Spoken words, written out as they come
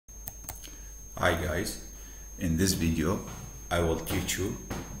Hi guys, in this video I will teach you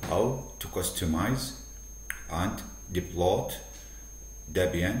how to customize and deploy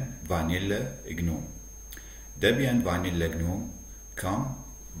Debian Vanilla GNOME. Debian Vanilla GNOME come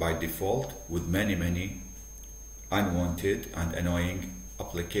by default with many unwanted and annoying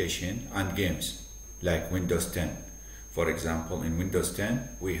application and games like Windows 10. For example, in Windows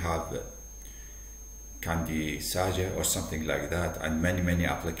 10 we have Candy Saga or something like that, and many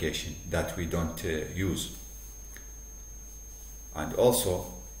applications that we don't use. And also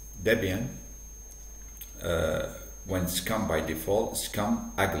Debian, when it's come by default, it's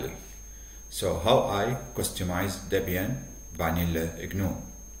come ugly. So how I customize Debian Vanilla GNOME?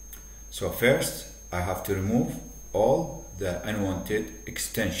 So first I have to remove all the unwanted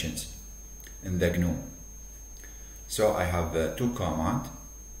extensions in the GNOME. So I have two commands.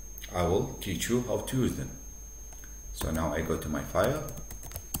 I will teach you how to use them. So now I go to my file.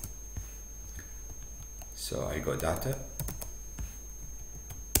 So I go data.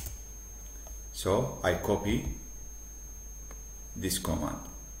 So I copy this command.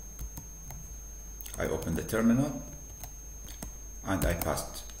 I open the terminal and I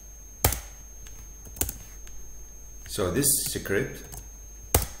paste. So this script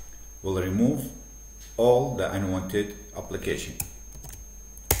will remove all the unwanted application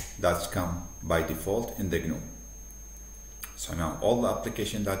that's come by default in the GNOME. So now all the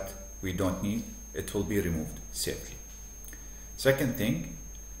application that we don't need, it will be removed safely. Second thing,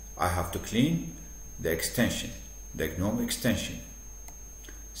 I have to clean the extension, the GNOME extension.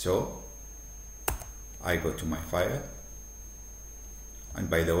 So I go to my file,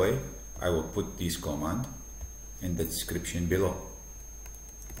 and by the way, I will put this command in the description below.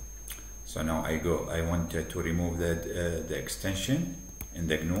 So now I want to remove the extension in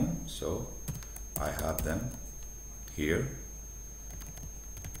the GNOME, so I have them here,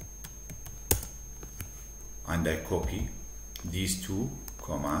 and I copy these two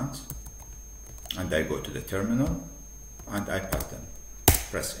commands and I go to the terminal and I paste them.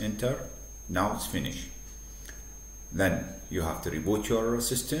 Press enter. Now it's finished. Then you have to reboot your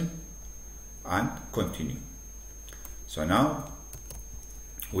system and continue. So now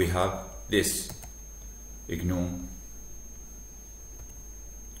we have this GNOME.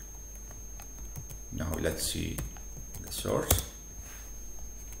 Now let's see the source.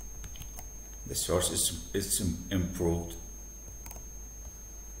 The source is improved.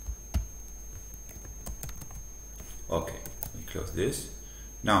 Okay, we close this.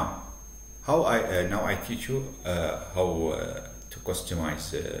 Now, how I teach you how to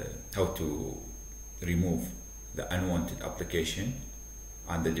customize, how to remove the unwanted application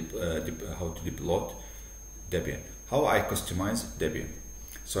and how to deploy Debian. How I customize Debian.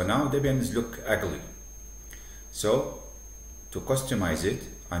 So now Debian is look ugly. So to customize it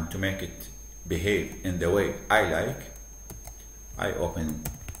and to make it behave in the way I like, I open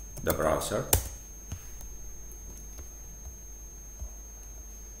the browser.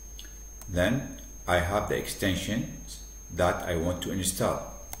 Then I have the extensions that I want to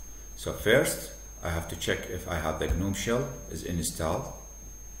install. So first I have to check if I have the gnome-shell is installed.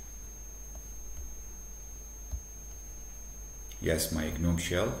 Yes, my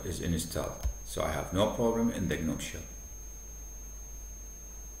gnome-shell is installed, so I have no problem in the gnome-shell.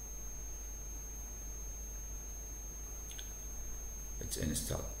 It's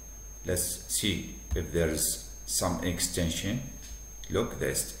installed. Let's see if there is some extension. Look,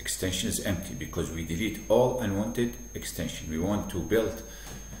 this extension is empty because we delete all unwanted extension. We want to build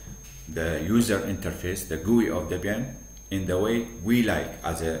the user interface, the GUI of Debian, in the way we like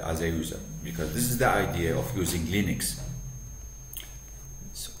as a user, because this is the idea of using Linux.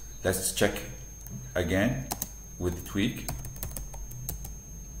 Let's check again with tweak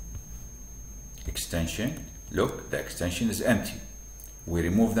extension. Look, the extension is empty. We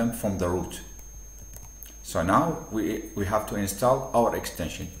remove them from the root. So now we have to install our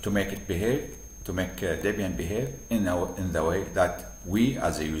extension to make it behave, to make Debian behave in the way that we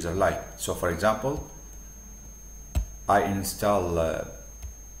as a user like. So for example, I install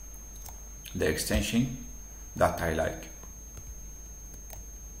the extension that I like.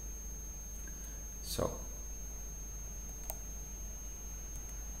 So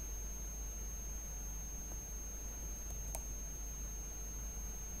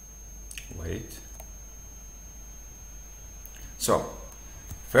wait. So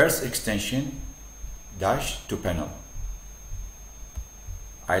first extension dash to panel.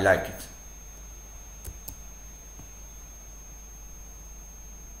 I like it.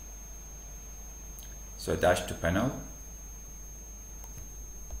 So dash to panel.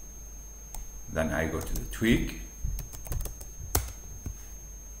 Then I go to the tweak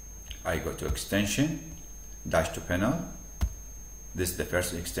I go to extension, dash to panel. This is the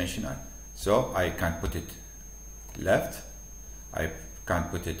first extension. So I can put it left, I can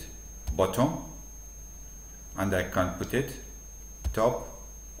put it bottom, and I can put it top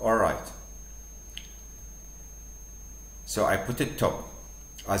or right. So I put it top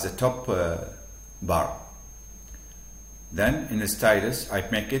as a top bar. Then in the stylus I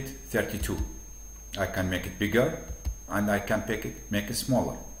make it 32. I can make it bigger and I can make it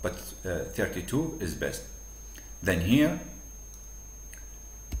smaller, but 32 is best. Then here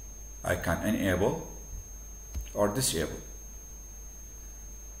I can enable or disable.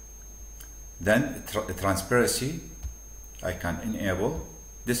 Then transparency I can enable,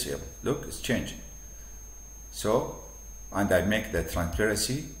 disable. Look, it's changing. So, and I make the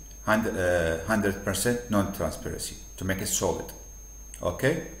transparency 100% non-transparency to make it solid.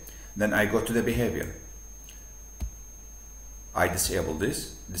 Okay, then I go to the behavior. I disable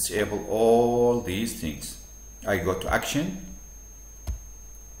this, disable all these things. I go to action,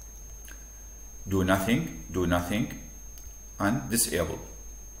 do nothing, and disable.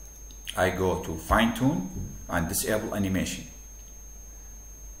 I go to fine tune and disable animation.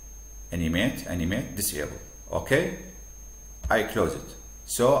 Animate, disable. Okay, I close it.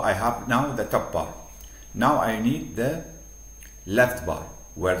 So I have now the top bar. Now I need the left bar,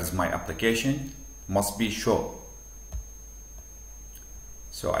 where is my application must be shown.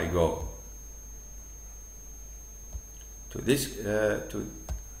 So I go to this to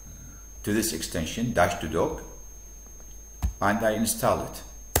this extension, dash to dock, and I install it.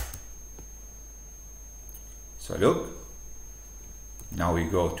 So look, now we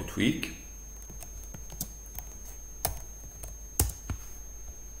go to tweak,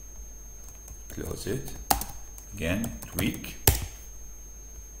 close it, again tweak.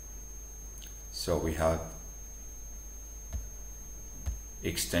 So we have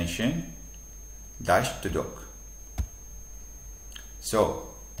extension dash to dock. So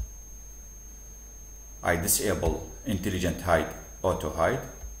I disable intelligent hide, auto hide,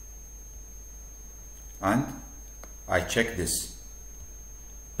 and I check this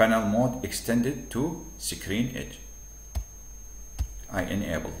panel mode extended to screen edge. I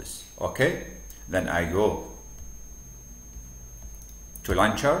enable this. Okay, then I go to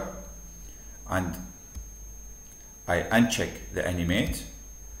launcher and I uncheck the animate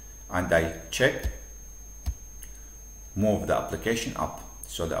and I check move the application up.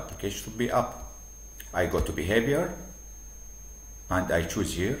 So the application should be up. I go to behavior and I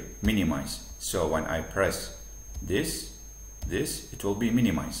choose here minimize. So when I press this, it will be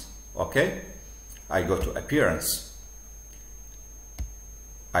minimized. Okay, I go to appearance.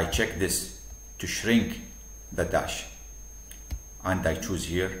 I check this to shrink the dash and I choose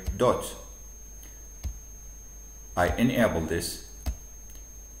here dot. I enable this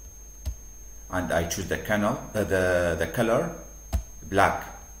and I choose the color black.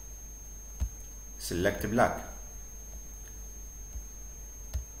 Select black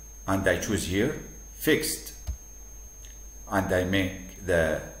and I choose here fixed and I make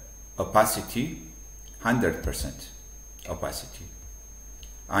the opacity 100% opacity,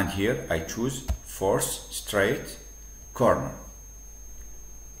 and here I choose force straight corner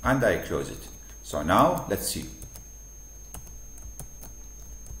and I close it. So now let's see.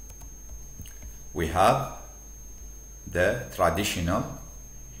 We have the traditional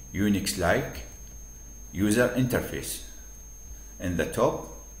Unix-like user interface. In the top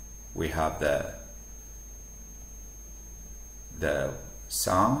we have the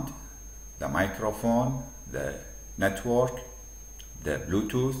sound, the microphone, the network, the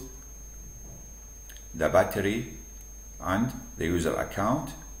Bluetooth, the battery, and the user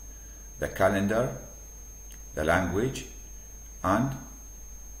account, the calendar, the language, and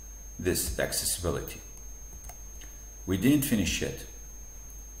this, the accessibility. We didn't finish yet.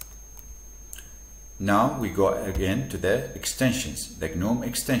 Now we go again to the extensions, the GNOME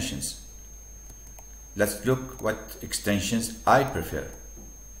extensions. Let's look what extensions I prefer.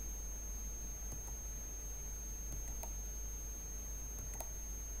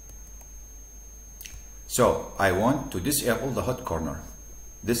 So I want to disable the hot corner.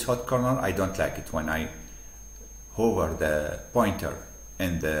 This hot corner, I don't like it. When I hover the pointer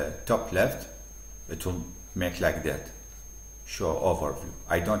in the top left, it will make like that, show overview.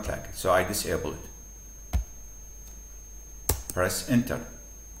 I don't like it, so I disable it. Press enter.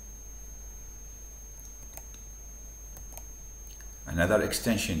 Another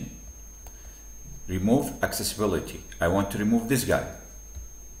extension, remove accessibility. I want to remove this guy.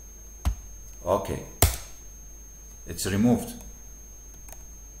 Okay, it's removed.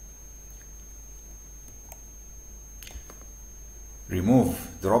 remove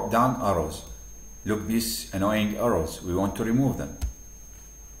drop down arrows. Look, these annoying arrows, we want to remove them.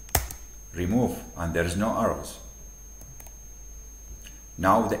 Remove, and there is no arrows.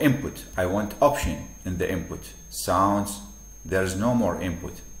 Now the input, I want option in the input. Sounds, there is no more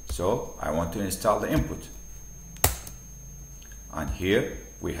input, so I want to install the input. And here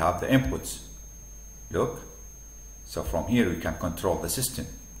we have the inputs. Look, so from here we can control the system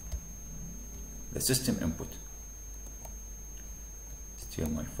input. Still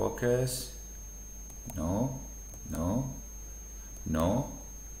my focus. No.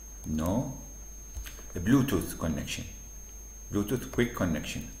 The Bluetooth connection, Bluetooth quick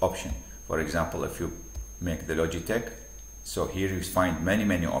connection option. For example, if you make the Logitech, so here you find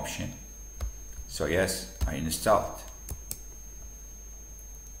many options. So yes, I installed.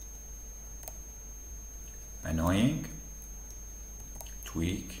 Annoying,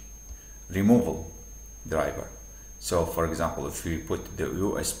 tweak, removal driver. So for example, if we put the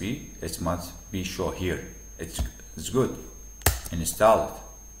USB, it must be shown here. It's good. Install it.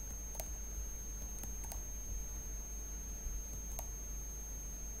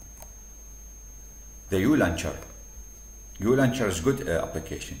 The uLauncher. uLauncher is good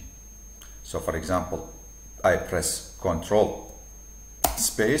application. So for example, I press Control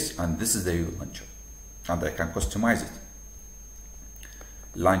space, and this is the uLauncher, and I can customize it.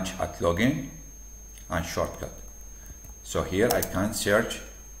 Launch at login and shortcut. So here I can search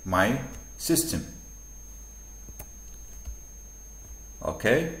my system.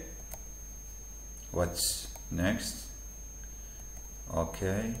 Okay, what's next?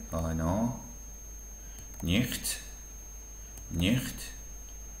 Okay, oh no, nicht,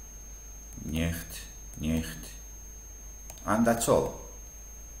 and that's all.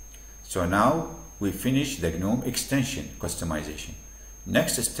 So now we finish the GNOME extension customization.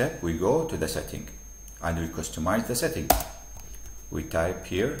 Next step, we go to the setting and we customize the setting. We type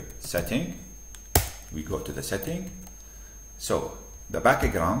here setting, we go to the setting. So the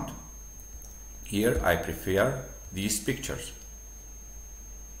background, here I prefer these pictures,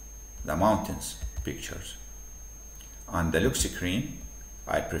 the mountains pictures, and the look screen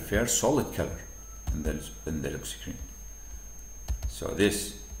I prefer solid color in the look screen. So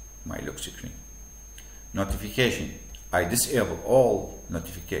this my look screen. Notification, I disable all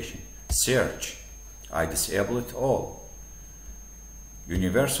notification. Search, I disable it all.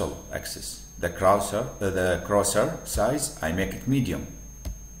 Universal access, the cursor size I make it medium.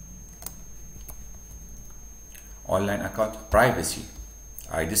 Online account privacy,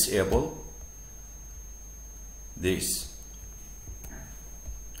 I disable this.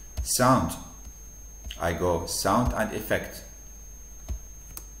 Sound, I go sound and effect.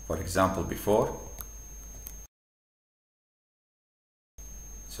 For example, before,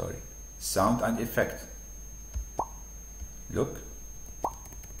 sound and effect. Look,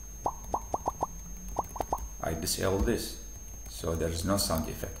 I disable this, so there is no sound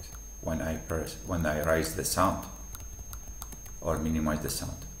effect when I raise the sound or minimize the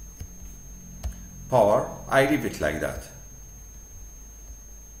sound. Power, I leave it like that.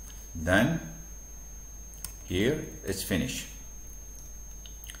 Then here it's finished.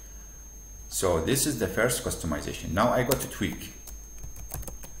 So this is the first customization. Now I go to tweaks.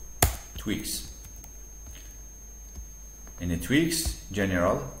 In the tweaks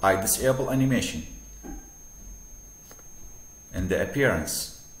general, I disable animation. In the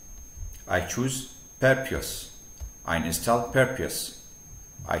appearance, I choose purpose. I install purpose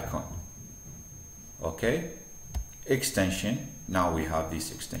icon. Okay. Extension. Now we have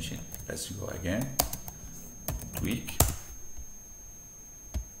this extension. Let's go again. Tweak.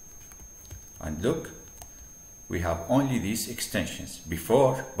 And look, we have only these extensions.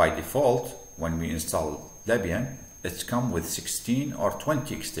 Before, by default, when we install Debian, it's come with 16 or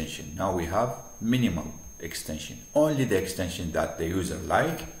 20 extension. Now we have minimal extension. Only the extension that the user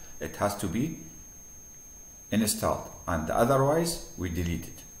like, it has to be installed, and otherwise we delete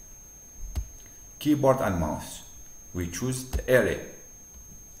it. Keyboard and mouse, we choose the array.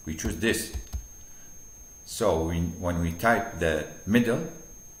 We choose this. So when we type the middle,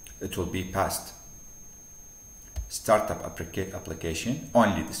 it will be passed. Startup application,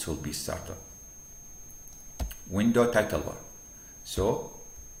 only this will be startup. Window title bar. So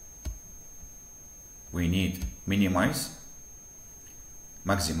we need minimize,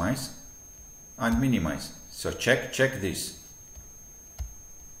 maximize, and minimize. So check this.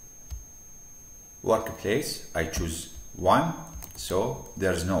 Workplace, I choose 1, so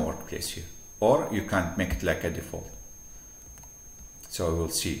there's no workplace here. Or you can't make it like a default. So we'll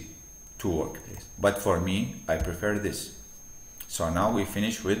see 2 workplace. But for me, I prefer this. So now we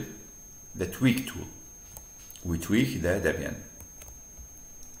finish with the tweak tool. We tweak the Debian.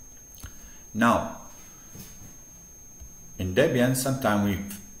 Now, in Debian,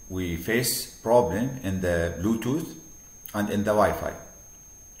 sometimes we face problem in the Bluetooth and in the Wi-Fi.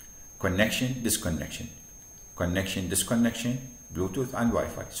 Connection, disconnection, connection, disconnection, Bluetooth and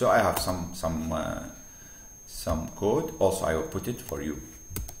Wi-Fi. So I have some code. Also, I will put it for you.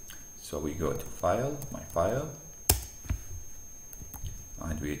 So we go to File, My File,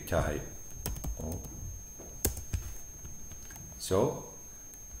 and we type O. So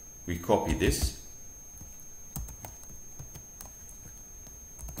we copy this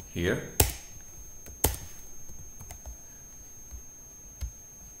here.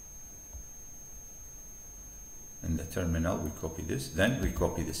 In the terminal, we copy this, then we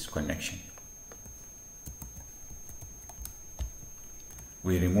copy this connection.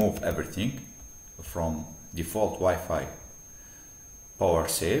 We remove everything from default Wi-Fi power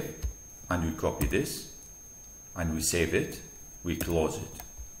save, and we copy this, and we save it, we close it.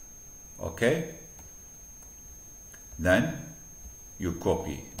 Okay? Then you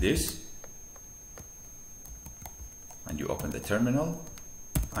copy this, and you open the terminal,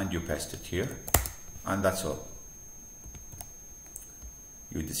 and you paste it here, and that's all.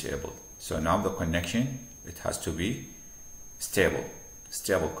 You disable. So now the connection, it has to be stable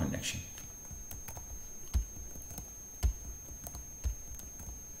connection.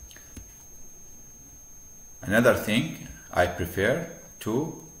 Another thing, I prefer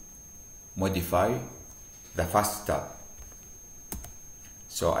to modify the fast tab.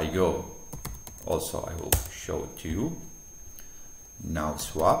 So I go, also I will show it to you. Now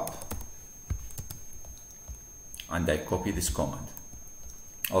swap, and I copy this command.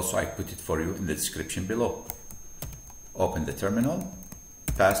 Also, I put it for you in the description below. Open the terminal,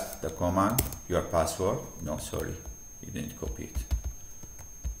 paste the command, your password. No, sorry, you didn't copy it.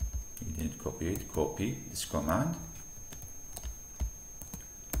 You didn't copy it. Copy this command,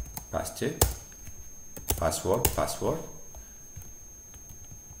 paste it, password,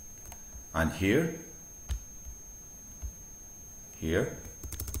 and here you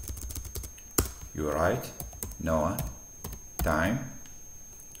write Noah time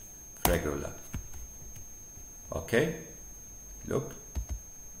regular. Okay, look,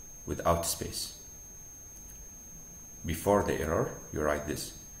 without space. Before the error, you write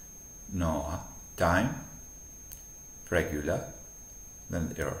this Noah time regular, then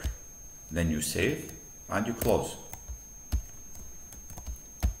the error. Then you save and you close.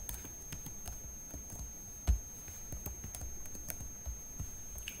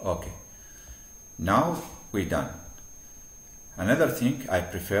 Okay, now we're done. Another thing, I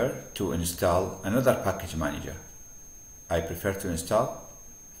prefer to install another package manager. I prefer to install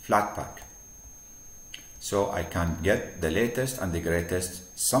Flatpak, so I can get the latest and the greatest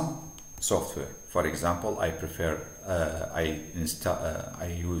some software. For example, I prefer I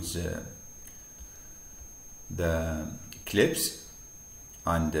use the clips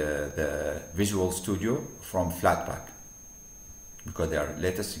and the Visual Studio from Flatpak because they are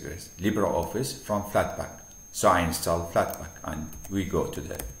latest and greatest. LibreOffice from Flatpak. So I install Flatpak, and we go to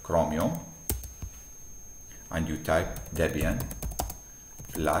the Chromium, and you type Debian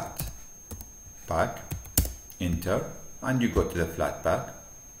Flatpak, enter, and you go to the Flatpak,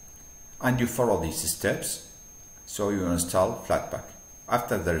 and you follow these steps. So you install Flatpak.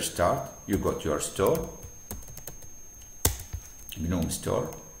 After the restart, you go to your store, GNOME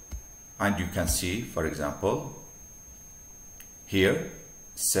store, and you can see, for example, here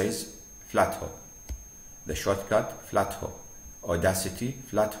says FlatHop. The shortcut FlatHop, Audacity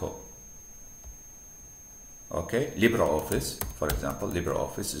FlatHop. Okay, LibreOffice, for example,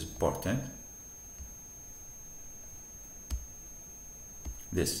 LibreOffice is important.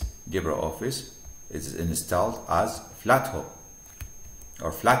 This LibreOffice is installed as FlatHop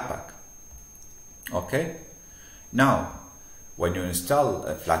or Flatpak. Okay, now when you install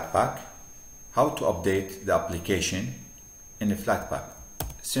a Flatpak, how to update the application in a Flatpak?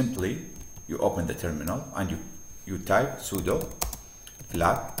 Simply you open the terminal and you type sudo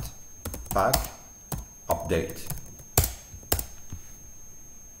flatpak update,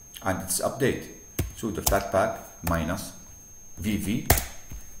 and it's update sudo flatpak minus vv,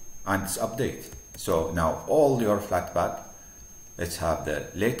 and it's update. So now all your Flatpak, let's have the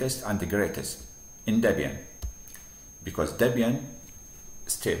latest and the greatest in Debian, because Debian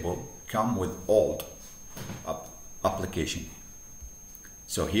stable come with old application.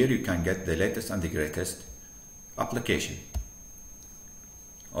 So here you can get the latest and the greatest application.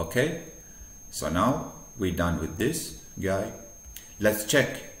 Okay, so now we're done with this guy. Let's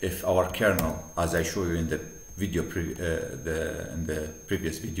check if our kernel, as I show you in the video, in the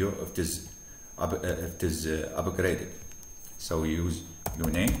previous video, if it is upgraded. So we use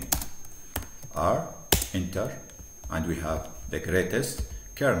uname R, enter, and we have the greatest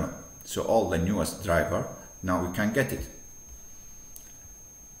kernel. So all the newest driver, now we can get it.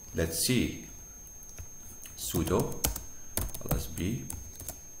 Let's see. Sudo lsb,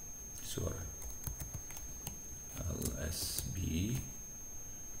 lsb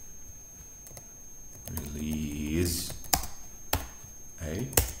release a.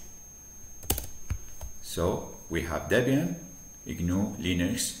 So we have Debian GNU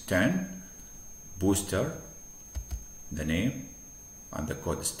Linux 10 booster, the name and the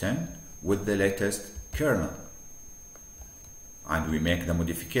code is 10 with the latest kernel, and we make the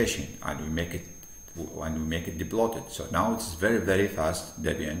modification and we make it debloated. So now it's very, very fast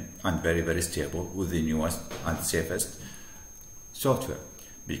Debian and very, very stable with the newest and safest software,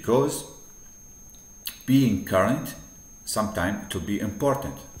 because being current sometimes to be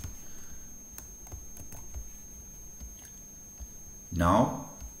important. Now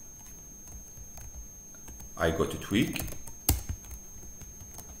I go to tweak.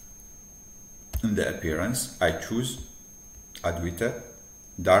 In the appearance, I choose add with a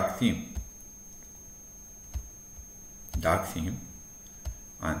dark theme,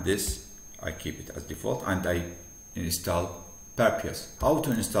 and this I keep it as default, and I install purge. How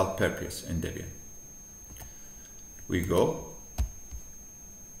to install purge in Debian? We go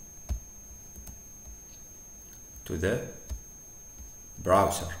to the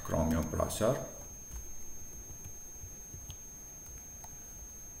browser, Chromium browser,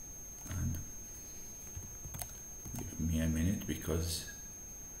 and give me a minute because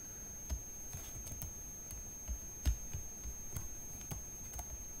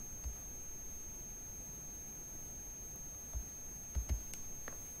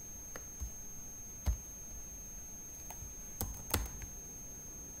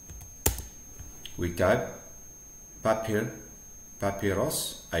we type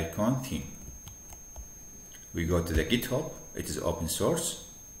Papyrus icon theme. We go to the GitHub, it is open source,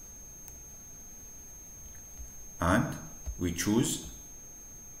 and we choose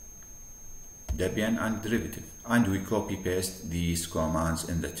Debian and derivative, and we copy paste these commands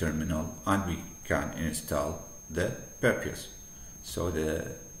in the terminal, and we can install the purge. So the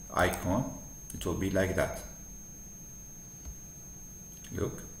icon, it will be like that.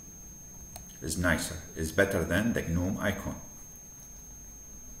 Look, it's nicer, it's better than the GNOME icon.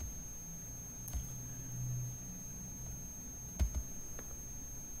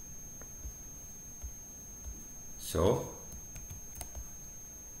 So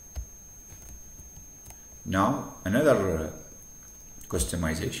now another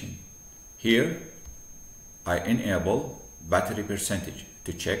customization. Here I enable battery percentage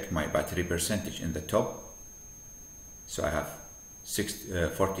to check my battery percentage in the top. So I have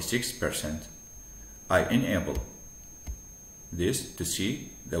 46%. I enable this to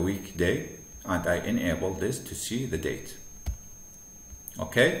see the weekday, and I enable this to see the date.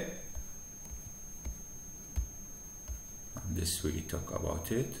 Okay, and this we talk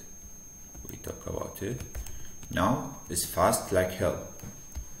about it. Now it's fast like hell.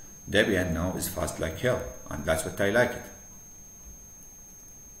 Debian now is fast like hell, and that's what I like it.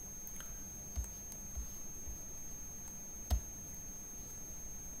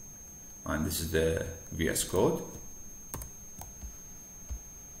 And this is the VS Code,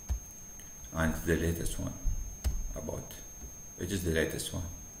 and the latest one about it is the latest one.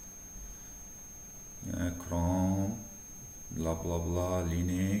 Chrome, blah blah blah,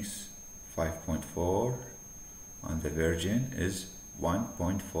 Linux 5.4, and the version is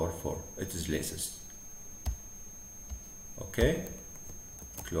 1.44. It is latest. Okay,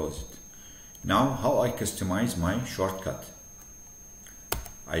 close it. Now how I customize my shortcut?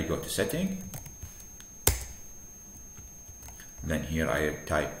 I go to setting, then here I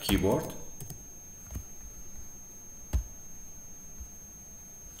type keyboard.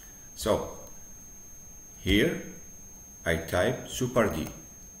 So here I type super D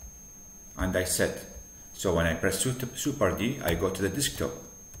and I set. So when I press super D, I go to the desktop.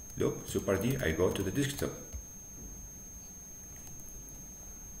 Look, super D, I go to the desktop.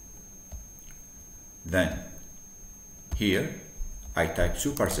 Then here I type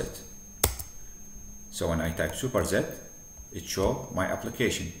super Z. So when I type super Z, it shows my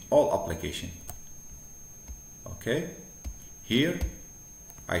application, all application. Okay, here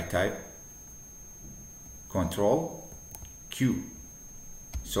I type Control Q.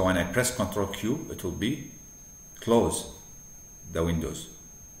 So when I press Control Q, it will be close the windows.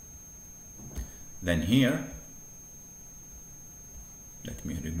 Then here, let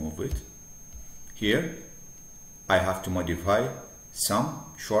me remove it. Here I have to modify some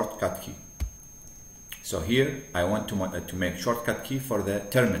shortcut key. So here I want to make shortcut key for the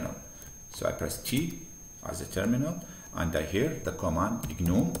terminal. So I press T as a terminal, and I hear the command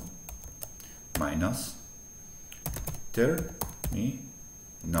gnome minus terminal,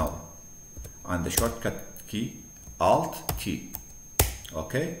 and the shortcut key Alt T.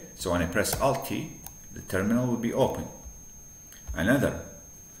 Okay, so when I press Alt T, the terminal will be open. Another,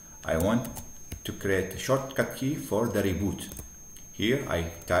 I want to create a shortcut key for the reboot. Here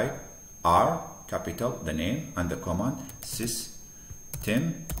I type R, capital, the name, and the command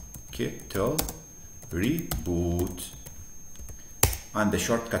system capital reboot, and the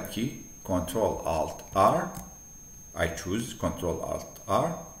shortcut key Control Alt R. I choose Control Alt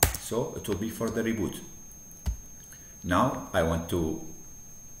R, so it will be for the reboot. Now I want to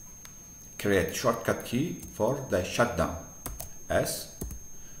create shortcut key for the shutdown. S,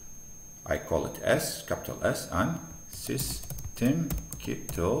 I call it S, capital S, and system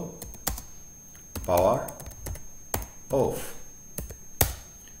capital power off,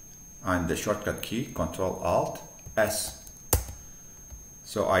 and the shortcut key Control Alt S.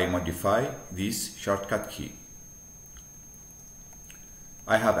 So I modify this shortcut key.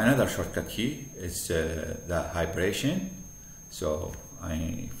 I have another shortcut key, it's the hibernation. So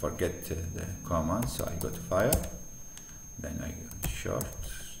I forget the command, so I go to File, then I go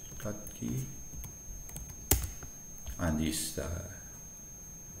shortcut key, and this.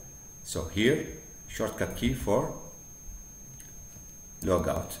 So here, shortcut key for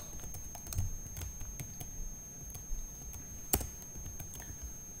logout.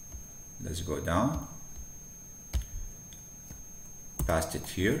 Let's go down, paste it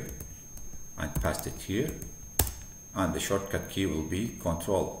here, and paste it here, and the shortcut key will be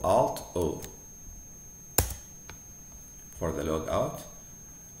Control Alt O for the logout,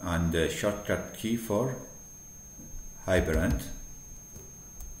 and the shortcut key for hibernate.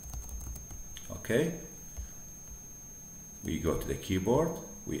 Okay, we go to the keyboard,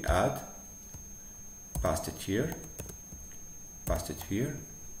 we add, paste it here, paste it here,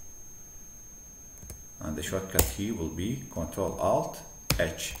 and the shortcut key will be Control Alt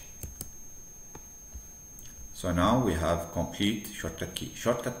H. So now we have complete shortcut key.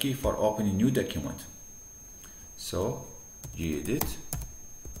 Shortcut key for opening new document. So gedit,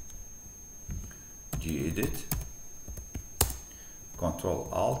 Control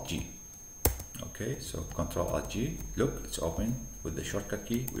Alt G. Okay, so Control Alt G. Look, it's open with the shortcut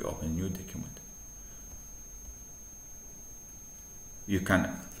key. We open new document. You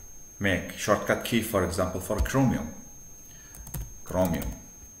can make shortcut key, for example, for Chromium.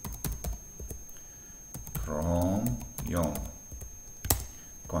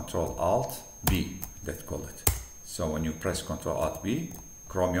 Control Alt B, let's call it. So when you press Control Alt B,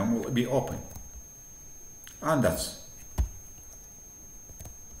 Chromium will be open. And that's.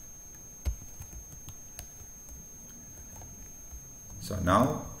 So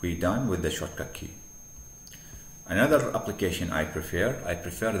now we're done with the shortcut key. Another application I prefer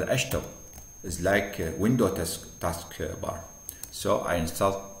the htop. It's like a window taskbar. So I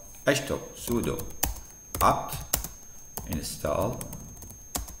install htop sudo apt install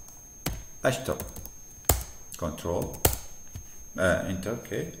htop, control enter.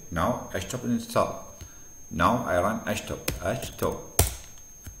 Okay, now htop is installed. Now I run htop,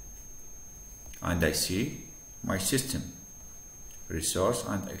 and I see my system resource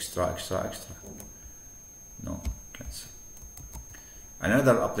and extra. No, cancel.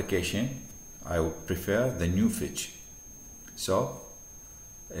 Another application I would prefer the new fetch. So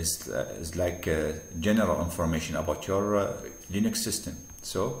it's like general information about your Linux system.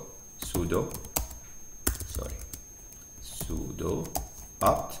 So sudo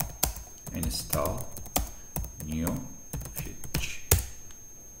apt install new fetch.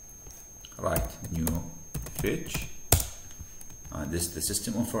 Right, new fetch, and this is the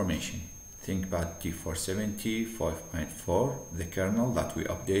system information. Think about T470 5.4, the kernel that we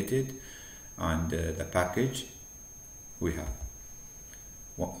updated, and the package we have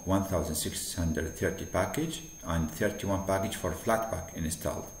 1630 package and 31 package for Flatpak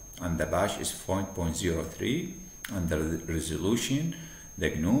installed, and the bash is 4.03, and the resolution, the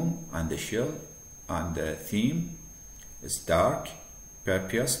GNOME and the shell, and the theme is dark,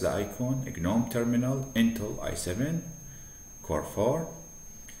 purpose, the icon, GNOME terminal, Intel i7 Core 4,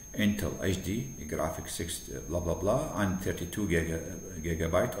 Intel HD graphics 6 blah blah blah, and 32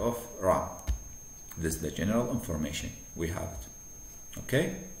 gigabyte of RAM. This is the general information we have it.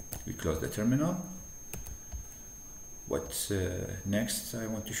 Okay, we close the terminal. What's next I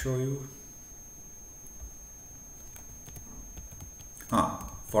want to show you?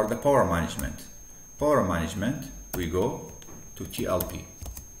 For the power management. We go to TLP.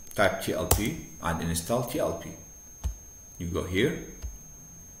 Type TLP and install TLP. You go here,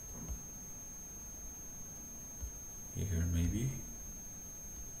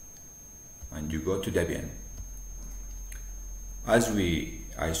 and you go to Debian. As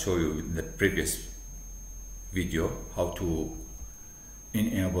I show you in the previous video how to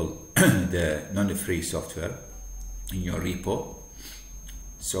enable the non-free software in your repo.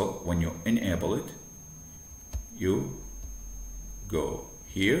 So when you enable it, you go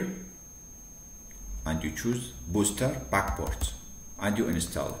here and you choose booster backports and you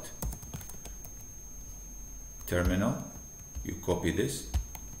install it. Terminal, you copy this,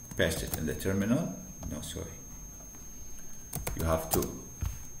 paste it in the terminal. No, sorry. You have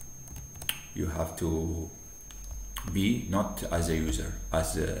to be not as a user,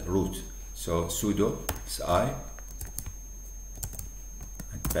 as a root. So sudo si and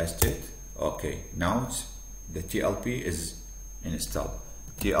paste it. Okay, now the TLP is installed.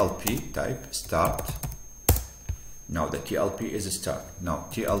 TLP type start. Now the TLP is start. Now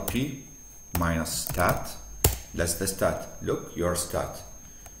TLP minus start. That's the start. Look, your start.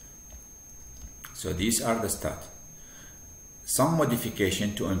 So these are the start. Some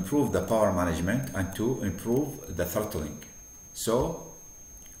modification to improve the power management and to improve the throttling. So,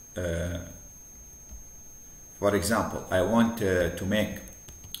 for example, I want to make,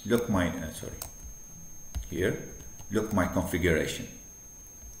 look my, here, look my configuration.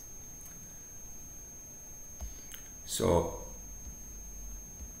 So,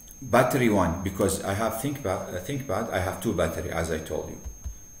 battery 1, because I have ThinkPad, I have 2 battery as I told you.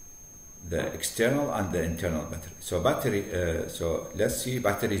 The external and the internal battery. So battery, so let's see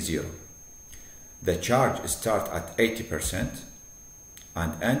battery 0. The charge start at 80%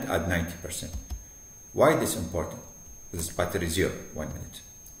 and end at 90%. Why this important? This is battery 0, 1 minute.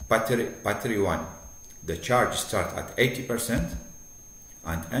 Battery 1, the charge start at 80%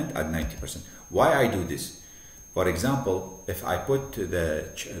 and end at 90%. Why I do this? For example, if I put the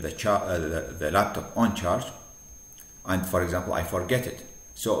laptop on charge and for example I forget it,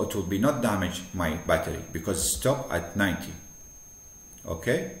 so it will be not damage my battery because stop at 90.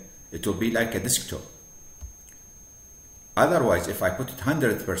 Okay, it will be like a desktop. Otherwise, if I put it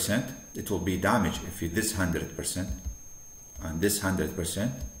 100%, it will be damaged. If it this 100% and this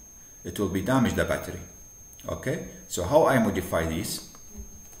 100%, it will be damaged the battery. Okay, so how I modify these?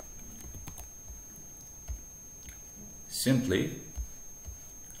 Simply,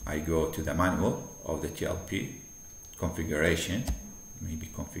 I go to the manual of the TLP configuration. Maybe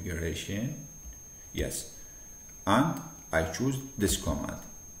configuration, yes, and I choose this command.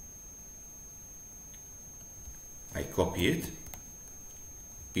 I copy it,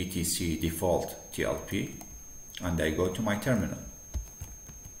 etc default TLP, and I go to my terminal.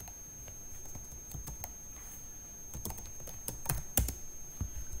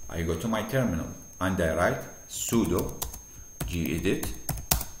 I go to my terminal and I write sudo gedit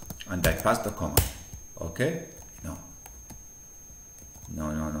and I pass the command. Okay? No,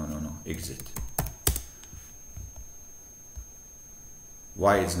 exit.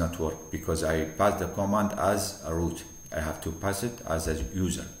 Why it's not work? Because I pass the command as a root. I have to pass it as a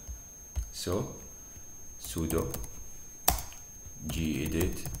user. So sudo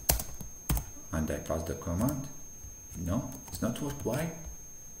gedit and I pass the command. No, it's not work. Why?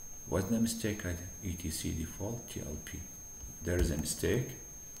 What's the mistake? etc default TLP. There is a mistake.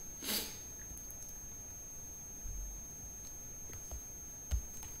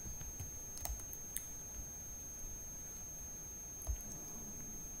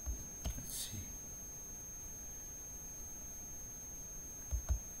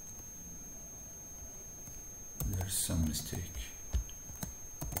 Some mistake.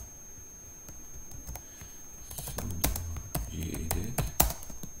 Gedit.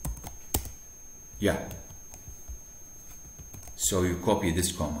 Yeah. So you copy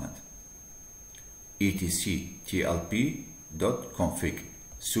this command. etc tlp.config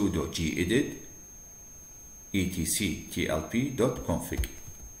sudo gedit etc tlp.config.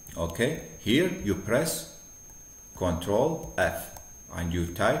 Okay. Here you press Ctrl F and you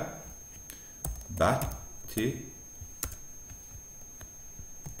type battery.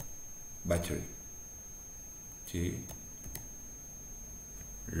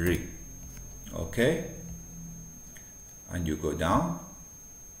 Okay, and you go down.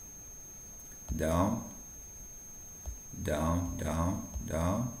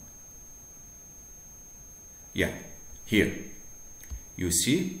 Yeah, here you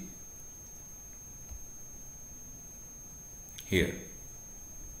see here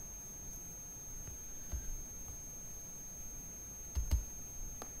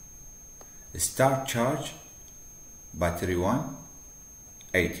start charge battery 1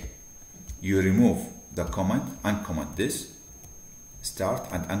 80. You remove the command, uncomment this, start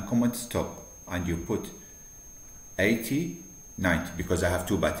and uncomment stop, and you put 80 90 because I have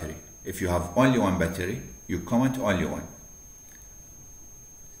 2 battery. If you have only one battery, you comment only one.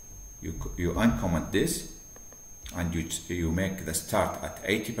 You uncomment this, and you make the start at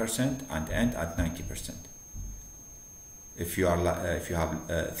 80% and end at 90%. If you have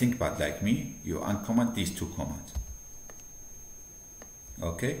ThinkPad like me, you uncomment these two commands.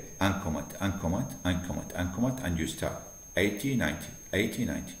 Okay, uncomment, uncomment, uncomment, uncomment, and you start 80, 90, 80,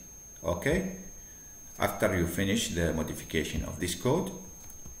 90. Okay. After you finish the modification of this code,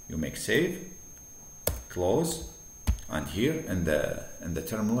 you make save, close, and here in the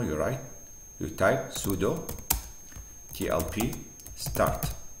terminal you type sudo tlp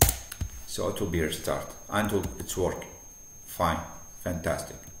start. So it will be restart and it's working fine,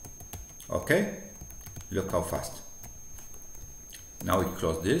 fantastic. Okay, look how fast. Now we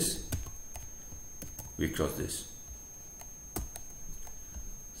close this, we close this.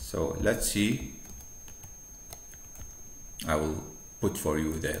 So let's see. I will put for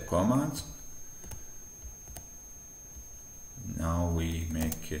you the commands. Now we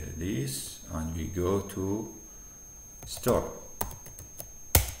make this and we go to store.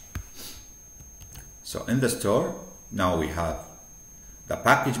 So in the store, now we have the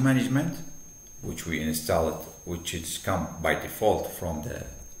package management, which we installed, which is come by default from the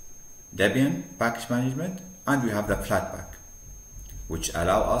Debian package management, and we have the Flatpak, which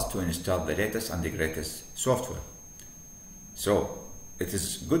allow us to install the latest and the greatest software. So it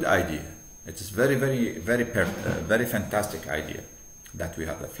is good idea. It is very fantastic idea that we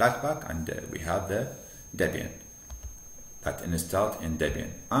have the Flatpak and we have the Debian that installed in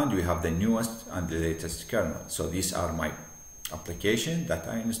Debian, and we have the newest and the latest kernel. So these are my application that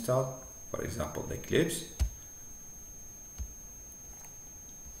I installed. For example, the Eclipse.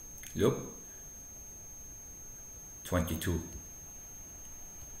 Look, 22.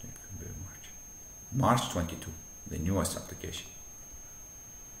 March 22, the newest application.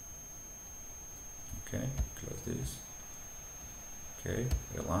 Okay, close this. Okay,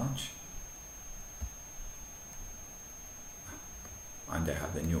 relaunch. And I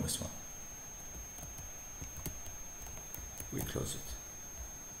have the newest one. We close it.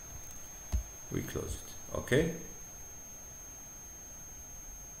 We close it. Okay.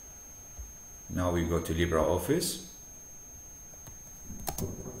 Now we go to LibreOffice.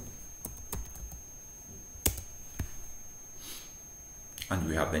 And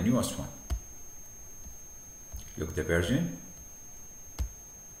we have the newest one. Look the version.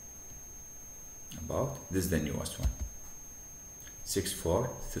 About this is the newest one.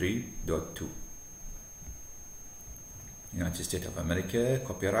 643.2. United States of America,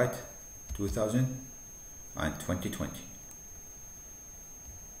 copyright 2000 and 2020.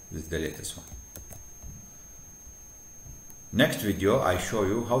 This is the latest one. Next video I show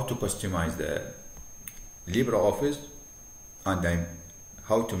you how to customize the LibreOffice and then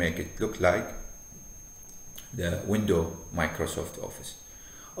how to make it look like the window Microsoft Office.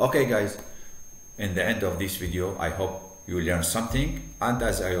 Okay guys, in the end of this video I hope you learn something, and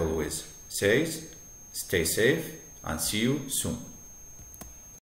as I always say, stay safe and see you soon.